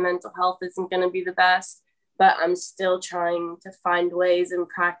accept my mental health isn't going to be the best, but I'm still trying to find ways and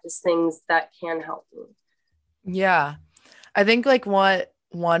practice things that can help me. Yeah. I think like what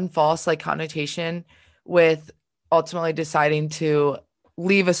one false like connotation with ultimately deciding to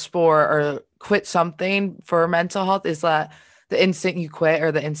leave a sport or quit something for mental health is that the instant you quit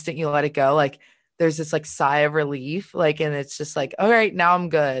or the instant you let it go, like there's this like sigh of relief, like, and it's just like, all right, now I'm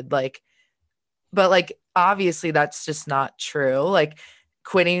good. Like, but like, obviously that's just not true. Like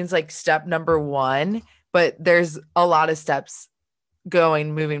quitting is like step number one, but there's a lot of steps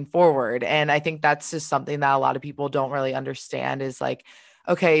moving forward. And I think that's just something that a lot of people don't really understand is like,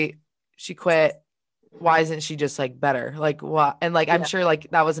 okay, she quit. Why isn't she just like better? Like what? And like, I'm Yeah. sure like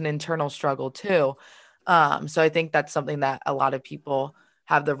that was an internal struggle too. So I think that's something that a lot of people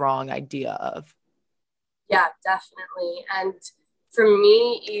have the wrong idea of. Yeah, definitely. And for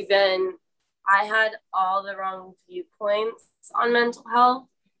me, even I had all the wrong viewpoints on mental health.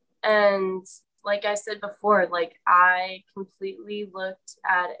 And like I said before, like I completely looked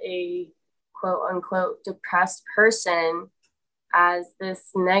at a quote unquote depressed person as this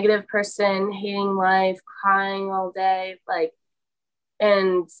negative person, hating life, crying all day, like,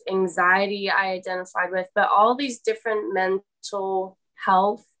 and anxiety I identified with. But all these different mental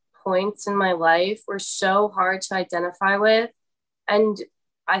health points in my life were so hard to identify with. And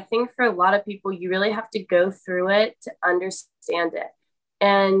I think for a lot of people, you really have to go through it to understand it.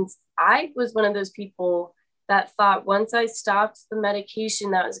 And I was one of those people that thought once I stopped the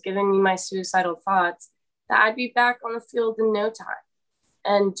medication that was giving me my suicidal thoughts, that I'd be back on the field in no time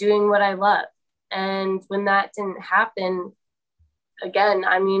and doing what I love. And when that didn't happen, again,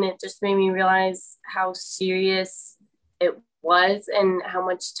 I mean, it just made me realize how serious it was and how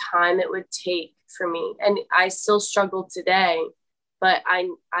much time it would take for me. And I still struggle today, but I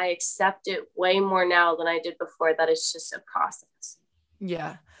accept it way more now than I did before, that it's just a process.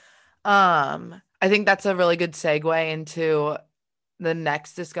 Yeah. I think that's a really good segue into the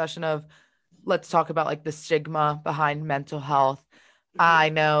next discussion of let's talk about like the stigma behind mental health. I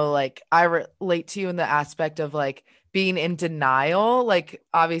know like I relate to you in the aspect of like being in denial, like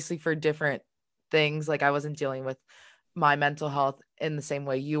obviously for different things. Like I wasn't dealing with my mental health in the same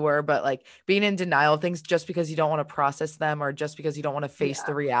way you were, but like being in denial of things just because you don't want to process them or just because you don't want to face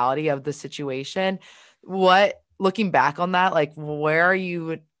the Yeah. reality of the situation. What, looking back on that, like where are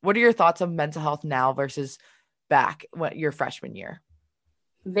you, what are your thoughts on mental health now versus back what your freshman year?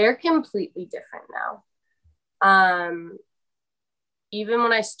 they're completely different now. Even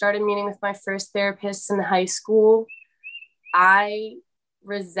when I started meeting with my first therapist in high school, I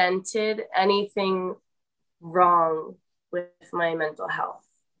resented anything wrong with my mental health,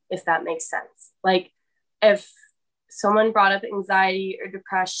 if that makes sense. Like if someone brought up anxiety or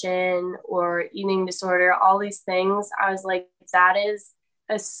depression or eating disorder, all these things, I was like, that is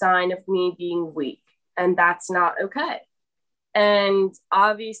a sign of me being weak, and that's not okay. And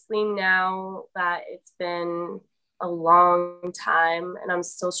obviously, now that it's been a long time and I'm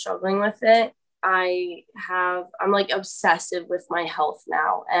still struggling with it, I'm like obsessive with my health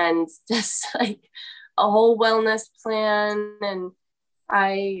now, and just like a whole wellness plan. And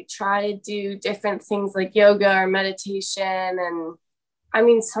I try to do different things like yoga or meditation. And I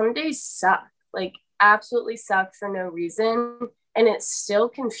mean, some days suck, like absolutely suck for no reason. And it still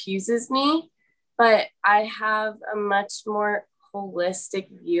confuses me, but I have a much more holistic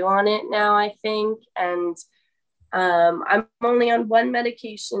view on it now, I think. And I'm only on one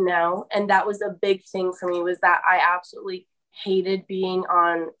medication now. And that was a big thing for me, was that I absolutely hated being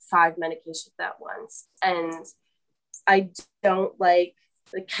on 5 medications at once. And I don't like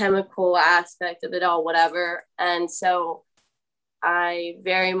the chemical aspect of it all, whatever. And so I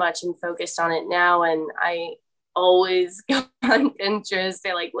very much am focused on it now. And I always go on Pinterest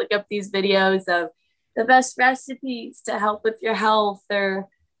to like look up these videos of the best recipes to help with your health, or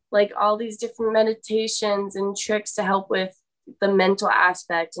like all these different meditations and tricks to help with the mental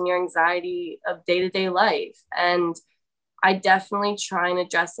aspect and your anxiety of day-to-day life. And I definitely try and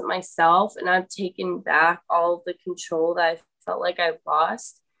address it myself. And I've taken back all of the control that I felt like I've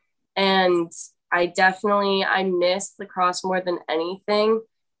lost. And I miss lacrosse more than anything,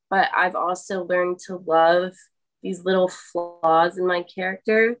 but I've also learned to love these little flaws in my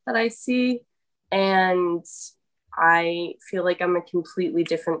character that I see. And I feel like I'm a completely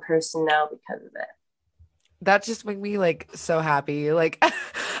different person now because of it. That just made me like so happy. Like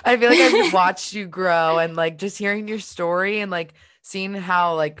I feel like I've watched you grow, and like just hearing your story and like seeing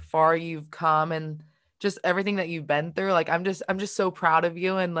how like far you've come and just everything that you've been through. Like I'm just so proud of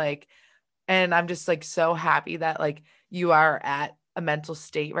you, and I'm just like so happy that like you are at a mental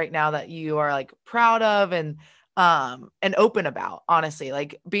state right now that you are like proud of, and open about. Honestly,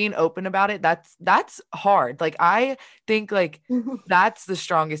 like being open about it, that's hard. Like I think like that's the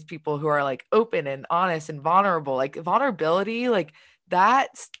strongest people, who are like open and honest and vulnerable. Like vulnerability, like that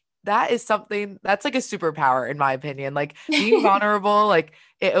is something that's like a superpower in my opinion. Like being vulnerable, like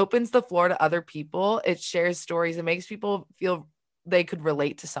it opens the floor to other people. It shares stories. It makes people feel they could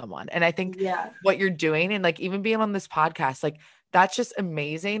relate to someone. And I think Yeah. what you're doing, and like even being on this podcast, like that's just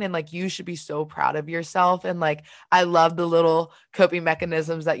amazing. And like you should be so proud of yourself. And like I love the little coping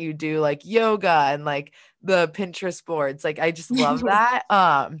mechanisms that you do, like yoga and like the Pinterest boards. Like I just love that.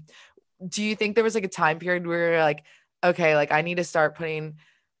 Do you think there was like a time period where you're like, okay, like I need to start putting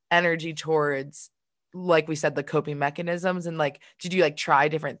energy towards, like we said, the coping mechanisms? And like did you like try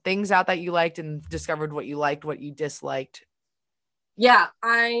different things out that you liked and discovered what you liked, what you disliked? Yeah,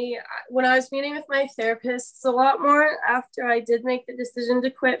 when I was meeting with my therapists a lot more after I did make the decision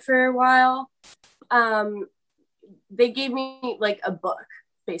to quit for a while, um, they gave me like a book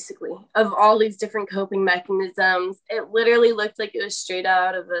basically of all these different coping mechanisms. It literally looked like it was straight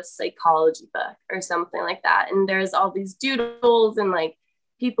out of a psychology book or something like that. And there's all these doodles and like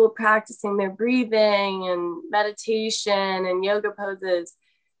people practicing their breathing and meditation and yoga poses.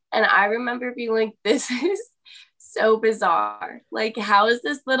 And I remember being like, this is so bizarre. Like, how is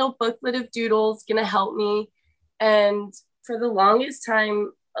this little booklet of doodles going to help me? And for the longest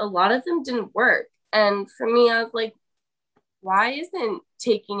time, a lot of them didn't work. And for me, I was like, why isn't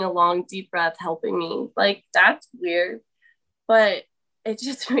taking a long, deep breath helping me? Like, that's weird. But it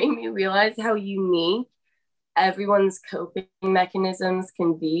just made me realize how unique everyone's coping mechanisms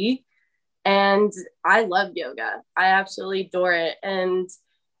can be. And I love yoga. I absolutely adore it. And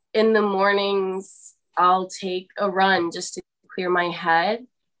in the mornings, I'll take a run just to clear my head.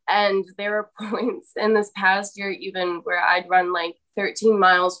 And there were points in this past year, even where I'd run like 13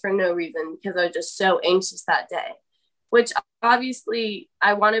 miles for no reason because I was just so anxious that day, which obviously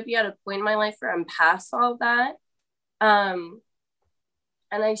I want to be at a point in my life where I'm past all of that. And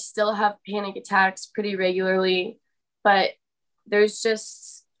I still have panic attacks pretty regularly, but there's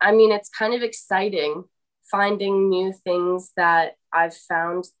just, I mean, it's kind of exciting finding new things that I've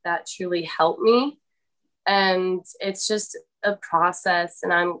found that truly help me. And it's just a process,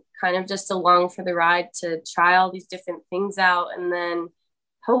 and I'm kind of just along for the ride to try all these different things out and then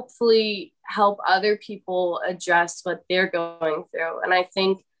hopefully help other people address what they're going through. And I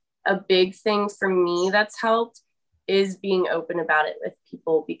think a big thing for me that's helped is being open about it with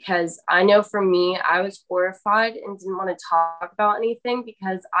people, because I know for me, I was horrified and didn't want to talk about anything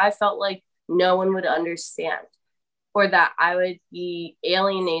because I felt like no one would understand, or that I would be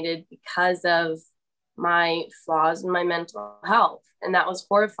alienated because of my flaws in my mental health. And that was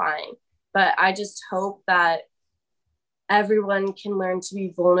horrifying. But I just hope that everyone can learn to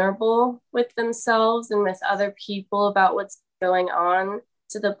be vulnerable with themselves and with other people about what's going on,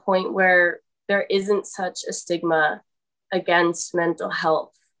 to the point where there isn't such a stigma against mental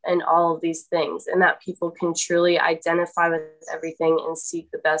health and all of these things, and that people can truly identify with everything and seek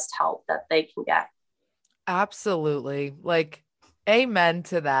the best help that they can get. Absolutely. Like, amen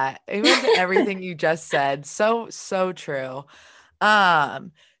to that. Amen to everything you just said. So, so true.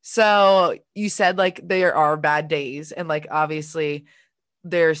 So you said like there are bad days, and like obviously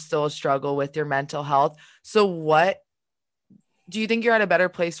there's still a struggle with your mental health. So what do you think you're at a better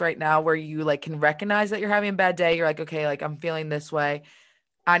place right now where you like can recognize that you're having a bad day? You're like, okay, like I'm feeling this way.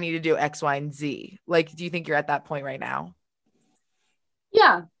 I need to do X, Y, and Z. Like, do you think you're at that point right now?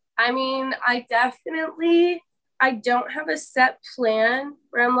 Yeah. I mean, I don't have a set plan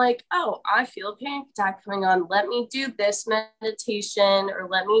where I'm like, oh, I feel a panic attack coming on. Let me do this meditation, or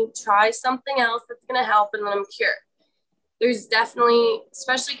let me try something else that's going to help, and then I'm cured. There's definitely,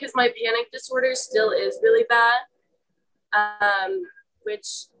 especially because my panic disorder still is really bad,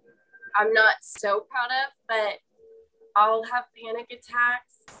 which I'm not so proud of, but I'll have panic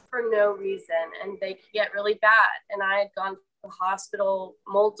attacks for no reason, and they could get really bad. And I had gone to the hospital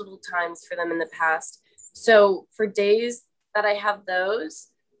multiple times for them in the past. So for days that I have those,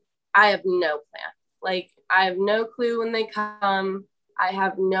 I have no plan. Like, I have no clue when they come. I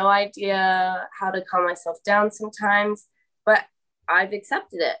have no idea how to calm myself down sometimes, but I've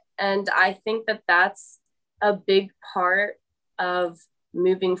accepted it. And I think that that's a big part of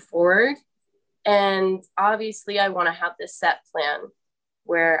moving forward. And obviously, I want to have this set plan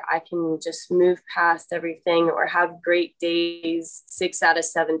where I can just move past everything, or have great days 6 out of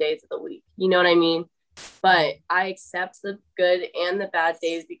 7 days of the week. You know what I mean? But I accept the good and the bad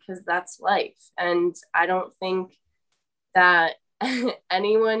days, because that's life. And I don't think that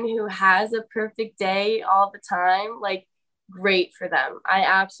anyone who has a perfect day all the time, like, great for them. I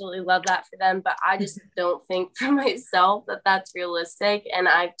absolutely love that for them. But I just don't think for myself that that's realistic. And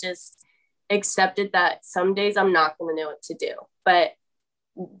I've just accepted that some days I'm not going to know what to do. But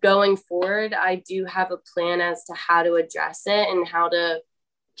going forward, I do have a plan as to how to address it and how to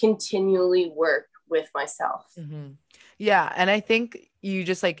continually work with myself. Mm-hmm. Yeah. And I think you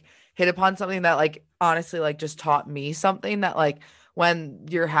just like hit upon something that like honestly like just taught me something, that like when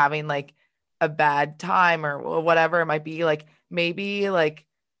you're having like a bad time or whatever it might be, like maybe like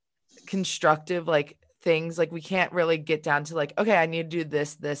constructive like things, like we can't really get down to like, okay, I need to do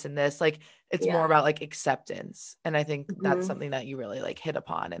this, this, and this. Like it's more about like acceptance. And I think that's something that you really like hit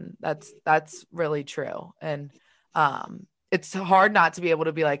upon, and that's really true. And it's hard not to be able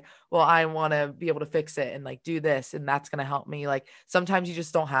to be like, well, I want to be able to fix it and like do this, and that's going to help me. Like sometimes you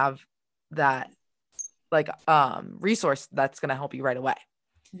just don't have that like resource that's going to help you right away.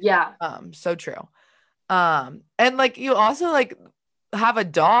 Yeah. So true. And like you also like have a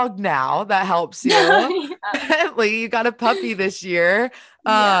dog now that helps you. Yeah. Bentley, you got a puppy this year.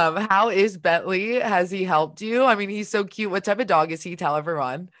 Yeah. How is Bentley? Has he helped you? I mean, he's so cute. What type of dog is he? Tell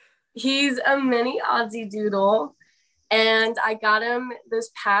everyone. He's a mini Aussie Doodle, and I got him this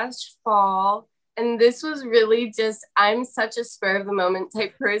past fall. And this was really just, I'm such a spur of the moment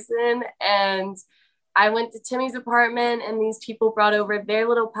type person. And I went to Timmy's apartment, and these people brought over their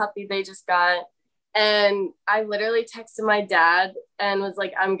little puppy they just got. And I literally texted my dad and was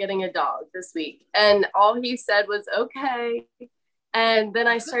like, I'm getting a dog this week. And all he said was, okay. And then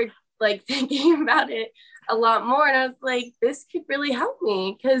I started like thinking about it a lot more. And I was like, this could really help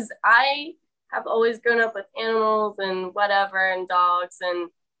me, because I have always grown up with animals and whatever, and dogs. And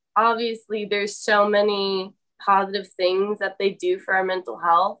obviously there's so many positive things that they do for our mental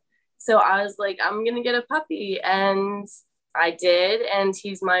health. So I was like, I'm going to get a puppy. And I did. And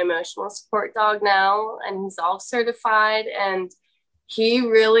he's my emotional support dog now. And he's all certified. And he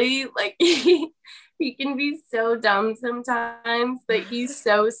really, like, he can be so dumb sometimes, but he's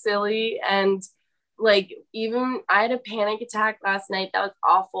so silly. And like, even I had a panic attack last night that was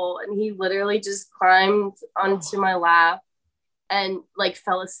awful. And he literally just climbed onto my lap and like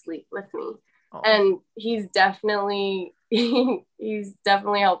fell asleep with me. Oh. And he's definitely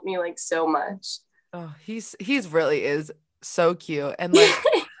helped me like so much. Oh, he's really is so cute. And like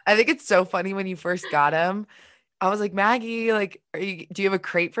I think it's so funny when you first got him. I was like, Maggie, like, do you have a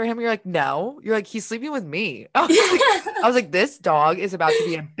crate for him? You're like, no. You're like, he's sleeping with me. I was like, this dog is about to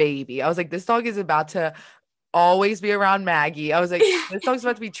be a baby. I was like, this dog is about to always be around Maggie. I was like, this dog's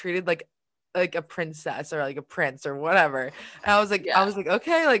about to be treated like a princess or like a prince or whatever. And I was like,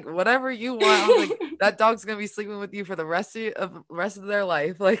 okay, like whatever you want. I was like, that dog's gonna be sleeping with you for the rest of their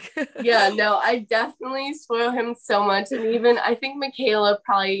life. Like, yeah, no, I definitely spoil him so much. And even I think Michaela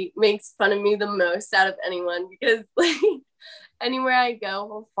probably makes fun of me the most out of anyone, because like anywhere I go,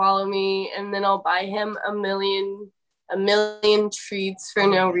 he'll follow me, and then I'll buy him a million treats for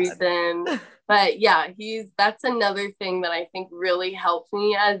no reason. But yeah, that's another thing that I think really helped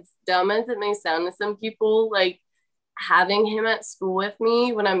me, as dumb as it may sound to some people, like having him at school with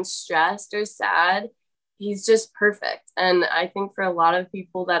me when I'm stressed or sad. He's just perfect. And I think for a lot of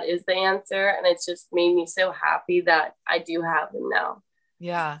people that is the answer. And it's just made me so happy that I do have him now.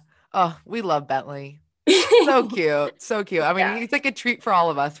 Yeah. Oh, we love Bentley. So cute. So cute. I mean, he's like a treat for all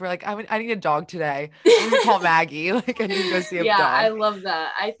of us. We're like, I need a dog today. I'm gonna call Maggie. Like, I need to go see a dog. I love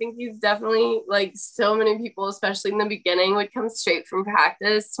that. I think he's definitely, like, so many people, especially in the beginning, would come straight from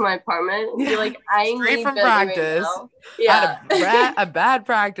practice to my apartment and be like, I straight need from Bentley practice. Right now. Yeah. Had a bad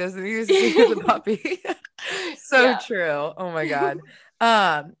practice, and he was a puppy. So true. Oh my God.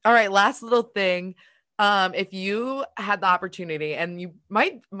 All right. Last little thing. If you had the opportunity, and you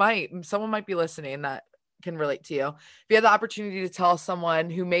someone might be listening that can relate to you. If you had the opportunity to tell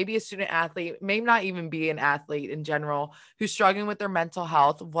someone who may be a student athlete, may not even be an athlete in general, who's struggling with their mental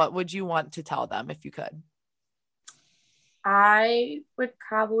health, what would you want to tell them if you could? I would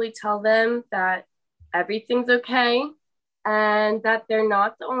probably tell them that everything's okay, and that they're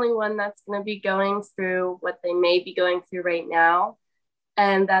not the only one that's going to be going through what they may be going through right now,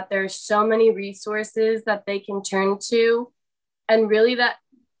 and that there's so many resources that they can turn to, and really that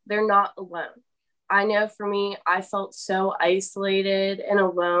they're not alone. I know for me, I felt so isolated and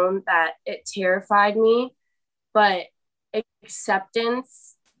alone that it terrified me, but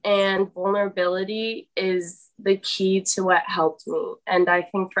acceptance and vulnerability is the key to what helped me. And I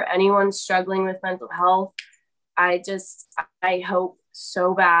think for anyone struggling with mental health, I hope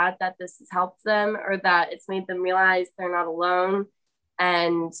so bad that this has helped them, or that it's made them realize they're not alone,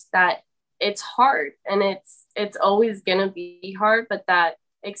 and that it's hard, and it's always going to be hard, but that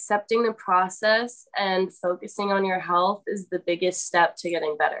accepting the process and focusing on your health is the biggest step to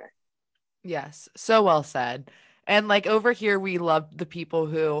getting better. Yes. So well said. And like over here, we love the people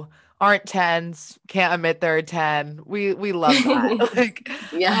who aren't 10s, can't admit they're a 10. We love that. Like,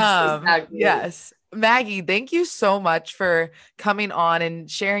 yes, exactly. Yes. Maggie, thank you so much for coming on and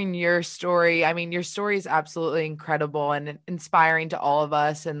sharing your story. I mean, your story is absolutely incredible and inspiring to all of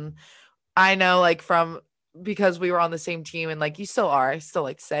us. And I know, like, because we were on the same team, and like you still are, I still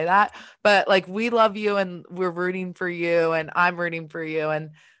like to say that, but like we love you and we're rooting for you, and I'm rooting for you.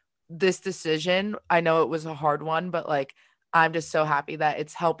 And this decision, I know it was a hard one, but like I'm just so happy that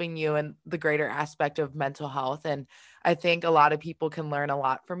it's helping you in the greater aspect of mental health. And I think a lot of people can learn a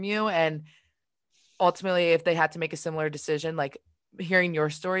lot from you. And ultimately, if they had to make a similar decision, like hearing your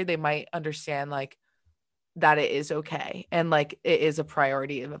story, they might understand like that it is okay. And like, it is a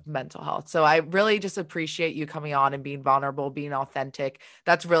priority of mental health. So I really just appreciate you coming on and being vulnerable, being authentic.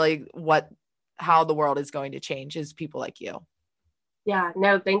 That's really how the world is going to change, is people like you. Yeah,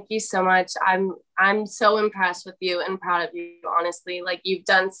 no, thank you so much. I'm so impressed with you and proud of you, honestly. Like, you've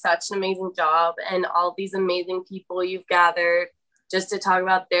done such an amazing job, and all these amazing people you've gathered just to talk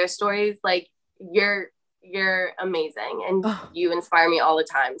about their stories. Like, you're amazing, and you inspire me all the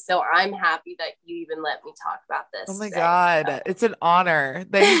time. So I'm happy that you even let me talk about this. Oh my God. So. It's an honor.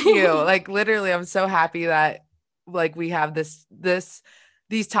 Thank you. Like, literally, I'm so happy that like we have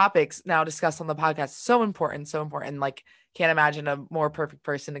these topics now discussed on the podcast. So important. Like, can't imagine a more perfect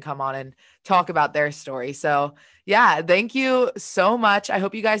person to come on and talk about their story. So yeah, thank you so much. I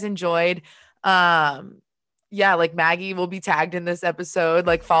hope you guys enjoyed. Yeah, like Maggie will be tagged in this episode,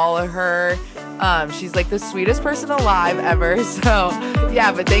 like follow her. She's like the sweetest person alive ever. So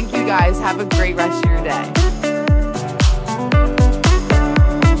yeah, but thank you guys. Have a great rest of your day.